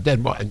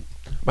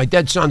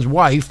dead son's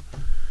wife.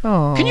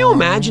 Oh. Can you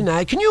imagine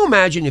that? Can you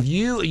imagine if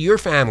your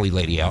family,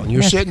 Lady L, and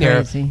you're That's sitting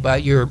crazy.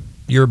 there,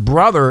 but your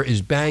brother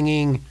is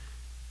banging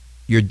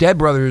your dead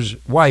brother's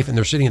wife, and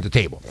they're sitting at the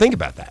table. Think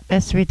about that.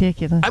 That's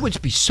ridiculous. I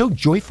would be so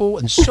joyful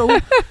and so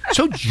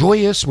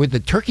joyous when the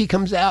turkey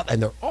comes out,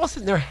 and they're all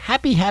sitting there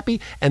happy,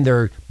 and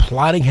they're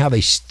plotting how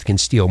they can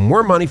steal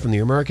more money from the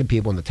American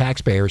people and the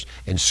taxpayers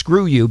and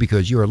screw you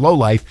because you're a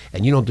lowlife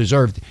and you don't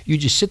deserve. You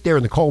just sit there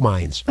in the coal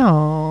mines.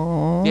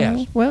 Oh.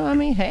 Yes. Well, I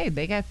mean, hey,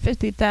 they got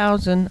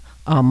 $50,000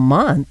 a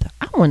month.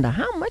 I wonder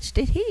how much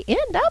did he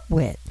end up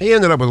with? He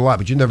ended up with a lot,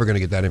 but you're never going to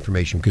get that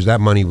information because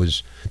that money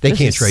was. They Was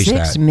can't it trace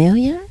that. $6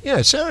 million?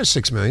 Yeah, so it's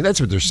 $6 million. That's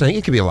what they're saying.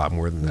 It could be a lot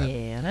more than that.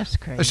 Yeah, that's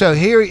crazy. So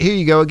here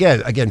you go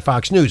again. Again,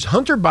 Fox News.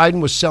 Hunter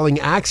Biden was selling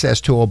access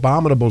to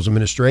Abominable's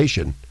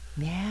administration.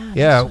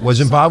 Yeah, was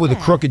involved with a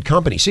crooked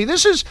company. See,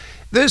 this is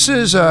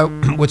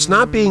what's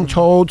not being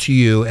told to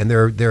you, and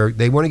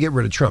they want to get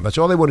rid of Trump. That's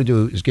all they want to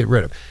do is get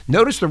rid of.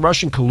 Notice the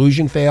Russian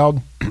collusion failed,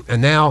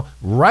 and now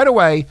right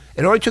away,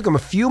 it only took them a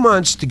few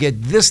months to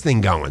get this thing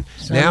going.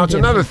 Now it's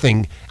another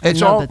thing. It's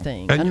Another all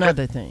thing.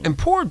 Another thing. And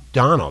poor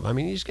Donald. I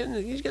mean, he's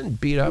getting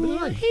beat up.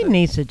 Yeah, he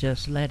needs to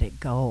just let it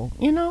go.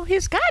 You know,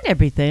 he's got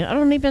everything. I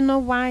don't even know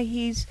why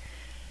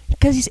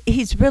because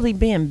he's really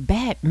being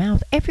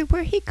bad-mouthed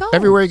everywhere he goes.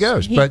 Everywhere he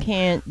goes, He but-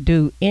 can't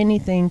do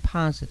anything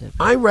positive.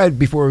 I read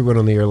before we went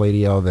on the air,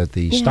 Lady L, that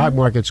the stock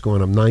market's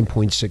going up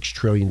 $9.6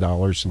 trillion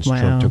since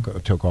Wow.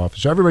 Trump took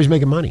office. So everybody's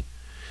making money.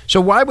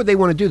 So why would they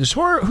want to do this?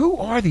 Who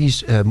are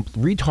these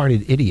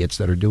retarded idiots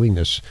that are doing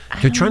this?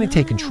 They're trying to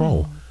take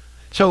control.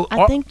 So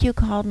I think you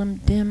called them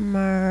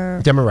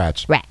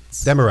Democrats.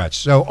 Democrats.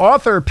 So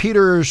author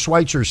Peter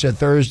Schweitzer said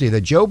Thursday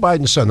that Joe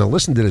Biden's son, now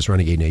listen to this,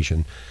 Renegade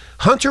Nation,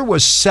 Hunter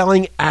was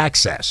selling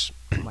access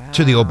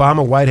to the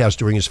Obama White House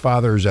during his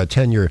father's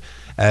tenure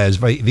as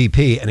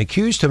VP and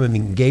accused him of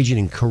engaging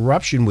in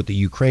corruption with the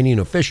Ukrainian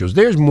officials.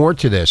 There's more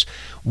to this.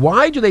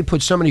 Why do they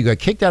put somebody who got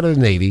kicked out of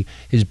the Navy,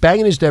 is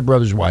banging his dead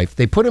brother's wife,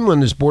 they put him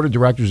on this board of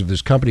directors of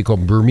this company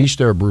called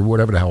Burmista or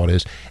whatever the hell it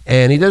is,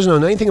 and he doesn't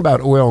know anything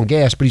about oil and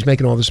gas, but he's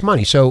making all this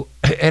money. So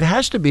it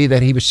has to be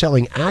that he was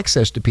selling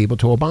access to people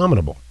to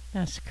Abominable.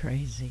 That's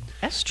crazy.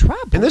 That's trouble.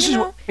 And this you is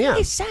know? what- yeah.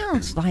 He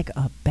sounds like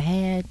a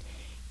bad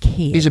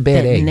kid. He's a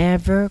bad that egg.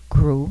 never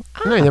grew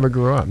up. No, he never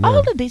grew up. No. All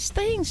of these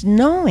things,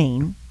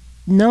 knowing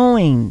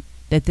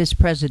that this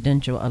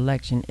presidential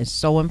election is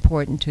so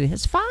important to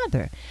his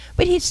father,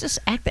 but he's just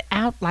acting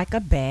out like the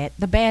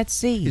bad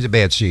seed. He's a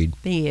bad seed.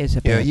 He is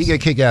a Yeah, bad you seed.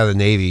 get kicked out of the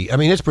Navy. I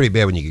mean, it's pretty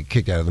bad when you get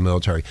kicked out of the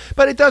military.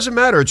 But it doesn't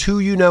matter. It's who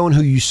you know and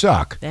who you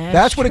suck.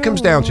 That's what it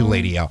comes down to, true.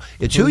 Lady L.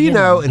 It's who you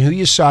know and who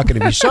you suck. And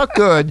if you suck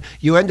good,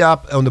 you end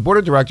up on the board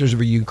of directors of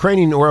a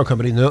Ukrainian oil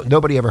company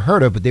nobody ever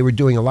heard of, but they were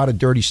doing a lot of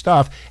dirty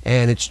stuff.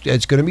 And it's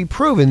going to be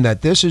proven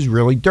that this is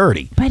really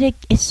dirty. But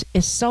it's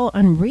so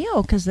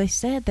unreal because they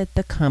said that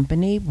the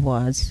company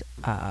was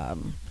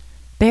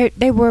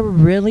They were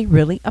really,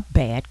 really a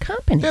bad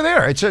company. Yeah, they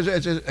are.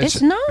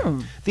 It's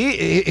known.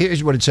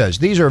 Here's what it says.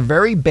 These are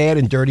very bad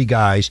and dirty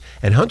guys,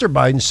 and Hunter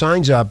Biden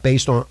signs up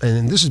based on,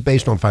 and this is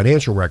based on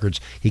financial records.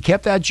 He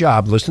kept that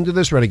job, listen to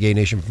this, Renegade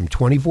Nation, from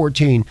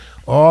 2014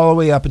 all the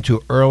way up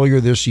until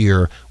earlier this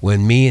year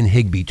when me and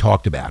Higbee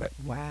talked about it.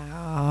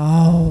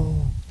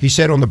 Wow. He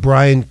said on the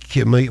Brian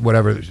Kimley,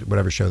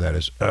 whatever show that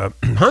is,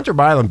 Hunter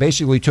Biden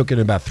basically took in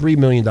about $3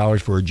 million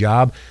for a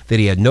job that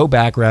he had no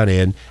background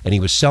in, and he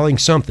was selling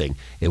something.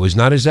 It was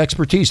not his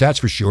expertise, that's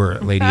for sure,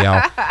 Lady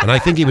L. And I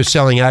think he was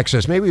selling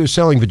access. Maybe he was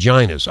selling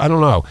vaginas. I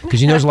don't know, because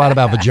he knows a lot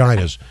about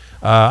vaginas.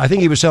 I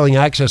think he was selling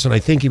access, and I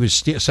think he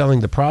was selling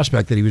the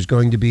prospect that he was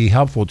going to be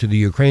helpful to the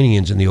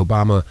Ukrainians in the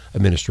Obama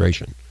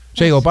administration.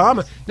 Say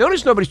Obama.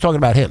 Notice nobody's talking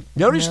about him.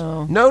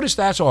 Notice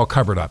that's all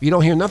covered up. You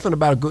don't hear nothing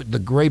about the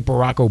great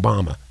Barack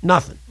Obama.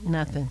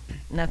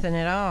 Nothing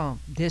at all.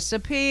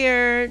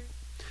 Disappeared.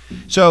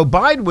 So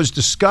Biden was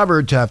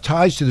discovered to have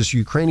ties to this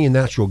Ukrainian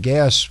natural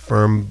gas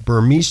firm,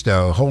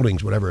 Burmisto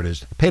Holdings, whatever it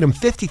is. Paid him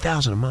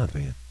 $50,000 a month,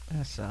 man.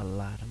 That's a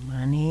lot of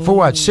money. For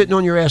what? Sitting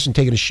on your ass and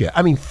taking a shit.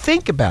 I mean,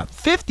 think about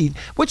 50.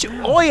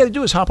 All you had to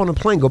do is hop on a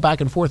plane, go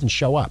back and forth, and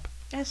show up.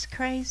 That's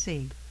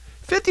crazy.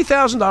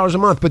 $50,000 a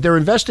month, but they're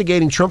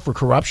investigating Trump for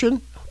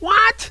corruption?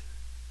 What?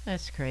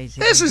 That's crazy.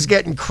 This is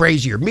getting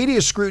crazier.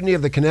 Media scrutiny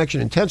of the connection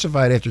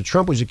intensified after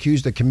Trump was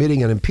accused of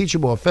committing an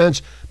impeachable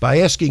offense by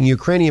asking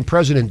Ukrainian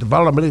President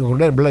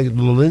Volodymyr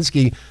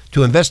Zelensky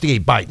to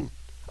investigate Biden.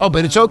 Oh,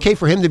 but it's okay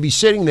for him to be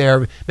sitting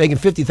there making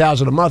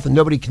 $50,000 a month and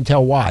nobody can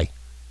tell why.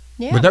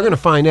 Yeah, but they're going to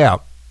find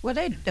out. Well,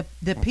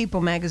 the People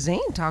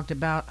magazine talked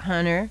about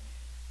Hunter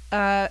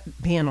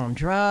being on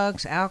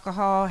drugs,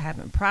 alcohol,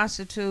 having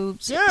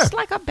prostitutes. Yeah. It's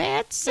like a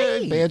bad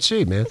seed. Bad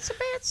seed, man. It's a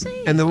bad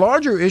seed. And the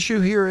larger issue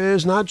here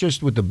is not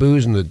just with the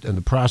booze and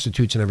the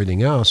prostitutes and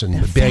everything else and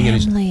banging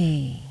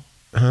family.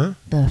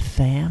 The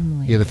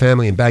family. Yeah, the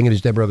family and banging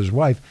his dead brother's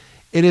wife.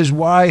 It is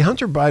why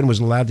Hunter Biden was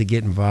allowed to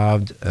get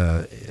involved,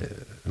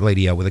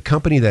 Lady L, with a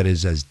company that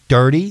is as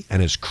dirty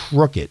and as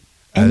crooked.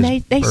 And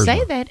they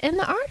say that in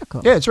the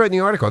article. Yeah, it's right in the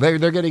article.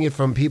 They're getting it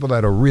from people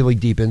that are really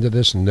deep into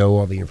this and know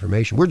all the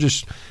information. We're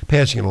just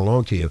passing it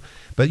along to you.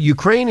 But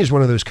Ukraine is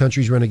one of those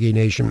countries, Renegade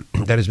Nation,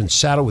 that has been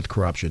saddled with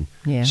corruption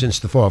since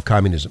the fall of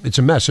communism. It's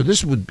a mess. So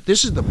this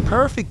is the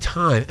perfect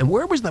time. And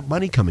where was that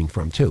money coming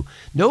from, too?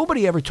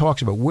 Nobody ever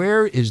talks about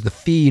where is the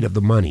feed of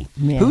the money.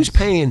 Yes. Who's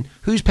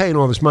paying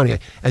all this money?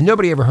 And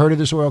nobody ever heard of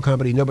this oil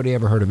company. Nobody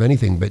ever heard of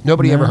anything. But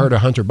nobody ever heard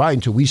of Hunter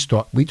Biden until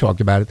we talked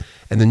about it.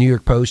 And the New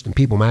York Post and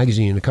People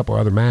Magazine and a couple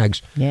other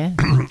mags. Yeah.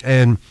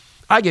 And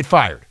I get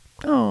fired.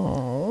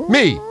 Oh.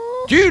 Me.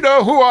 Do you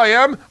know who I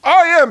am?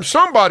 I am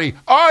somebody.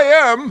 I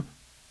am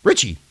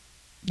Richie.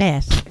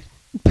 Yes.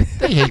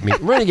 They hate me.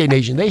 Renegade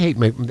Nation, they hate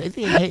me. They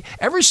hate,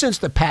 ever since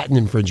the patent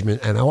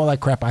infringement and all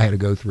that crap I had to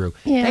go through,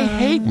 they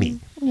hate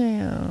me.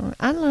 Yeah.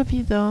 I love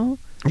you, though.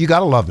 You got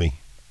to love me.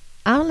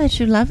 I'll let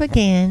you love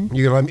again.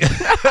 You love me?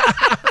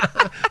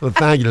 Well,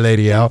 thank you,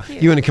 Lady L.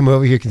 You want to come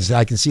over here because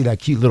I can see that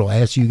cute little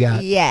ass you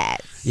got? Yes.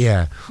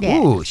 Yeah.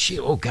 Yes. Ooh, shit.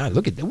 Oh, God,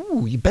 look at that.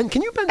 Ooh,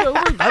 can you bend over?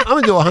 I'm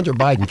going to do a Hunter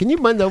Biden. Can you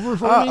bend over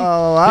for me?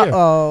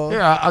 Uh-oh.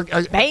 Here,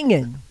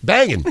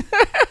 Banging.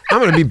 I'm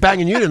going to be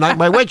banging you tonight,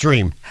 my wet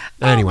dream.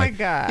 Anyway. Oh, my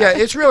God. Yeah,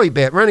 it's really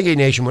bad. Renegade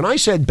Nation, when I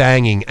said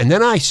banging, and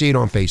then I see it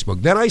on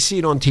Facebook, then I see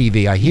it on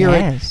TV, I hear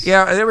it.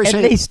 Yeah, and they were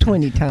saying, at least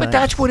 20 times. But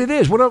that's what it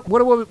is. What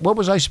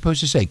was I supposed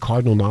to say?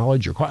 Cardinal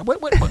knowledge? Or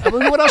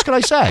what else can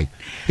I say?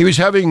 He was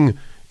having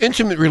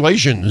intimate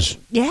relations.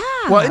 Yeah.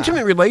 Well,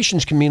 intimate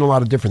relations can mean a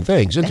lot of different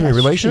things. Intimate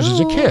relations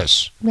is a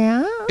kiss.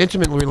 Yeah.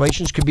 Intimate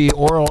relations could be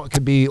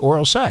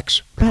oral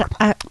sex. But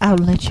I'll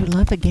let you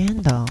love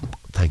again, though.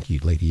 Thank you,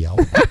 Lady L.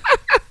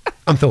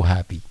 I'm so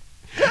happy.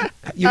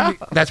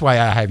 That's why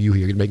I have you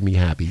here, to make me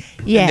happy.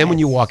 Yes. And then when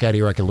you walk out of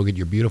here, I can look at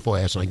your beautiful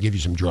ass and I give you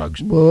some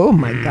drugs. Oh,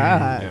 my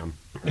God.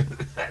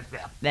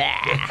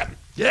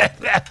 Get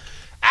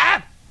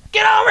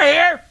over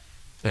here.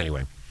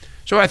 Anyway.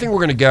 So I think we're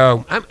going to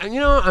go.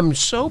 I'm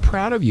so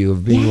proud of you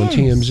of being on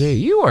TMZ.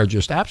 You are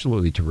just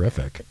absolutely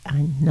terrific.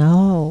 I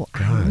know.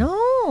 God. I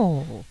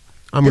know.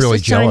 I'm really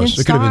jealous.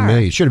 It could have been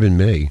me. It should have been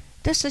me.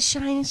 This is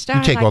shining star.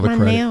 You take like all the my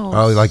credit. Nails.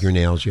 Oh, you like your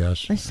nails?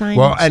 Yes.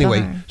 Well, anyway,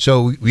 star.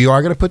 so we are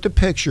going to put the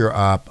picture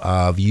up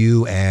of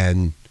you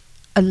and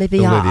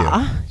Olivia.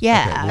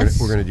 Yes. Okay,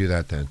 we're going to do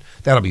that then.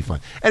 That'll be fun.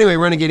 Anyway,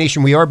 Renegade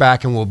Nation, we are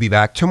back, and we'll be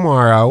back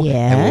tomorrow. Yes.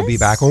 And we'll be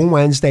back on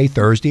Wednesday,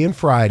 Thursday, and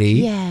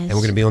Friday. Yes. And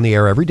we're going to be on the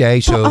air every day.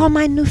 So for all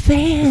my new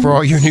fans. For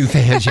all your new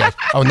fans, yes.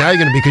 Oh, now you're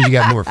going to be because you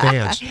got more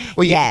fans.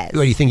 Well, yes.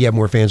 What, do you think you have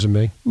more fans than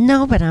me?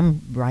 No, but I'm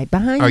right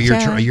behind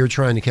you. You're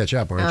trying to catch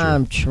up, aren't you?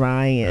 I'm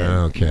trying.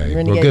 Okay.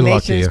 Renegade well, good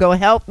luck to you. Nation's going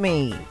to help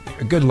me.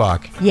 Good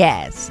luck.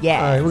 Yes. All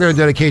right, we're going to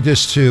dedicate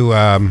this to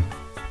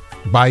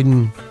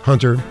Biden,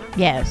 Hunter.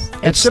 Yes.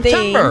 It's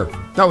September.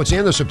 No, it's the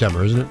end of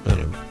September, isn't it?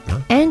 Huh?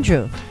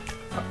 Andrew.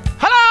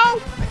 Hello?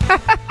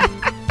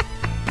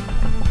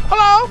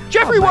 Hello?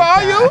 Jeffrey, where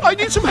are you? I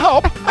need some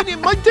help.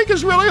 My dick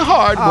is really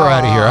hard. We're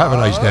out of here. Have a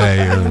nice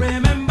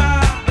day.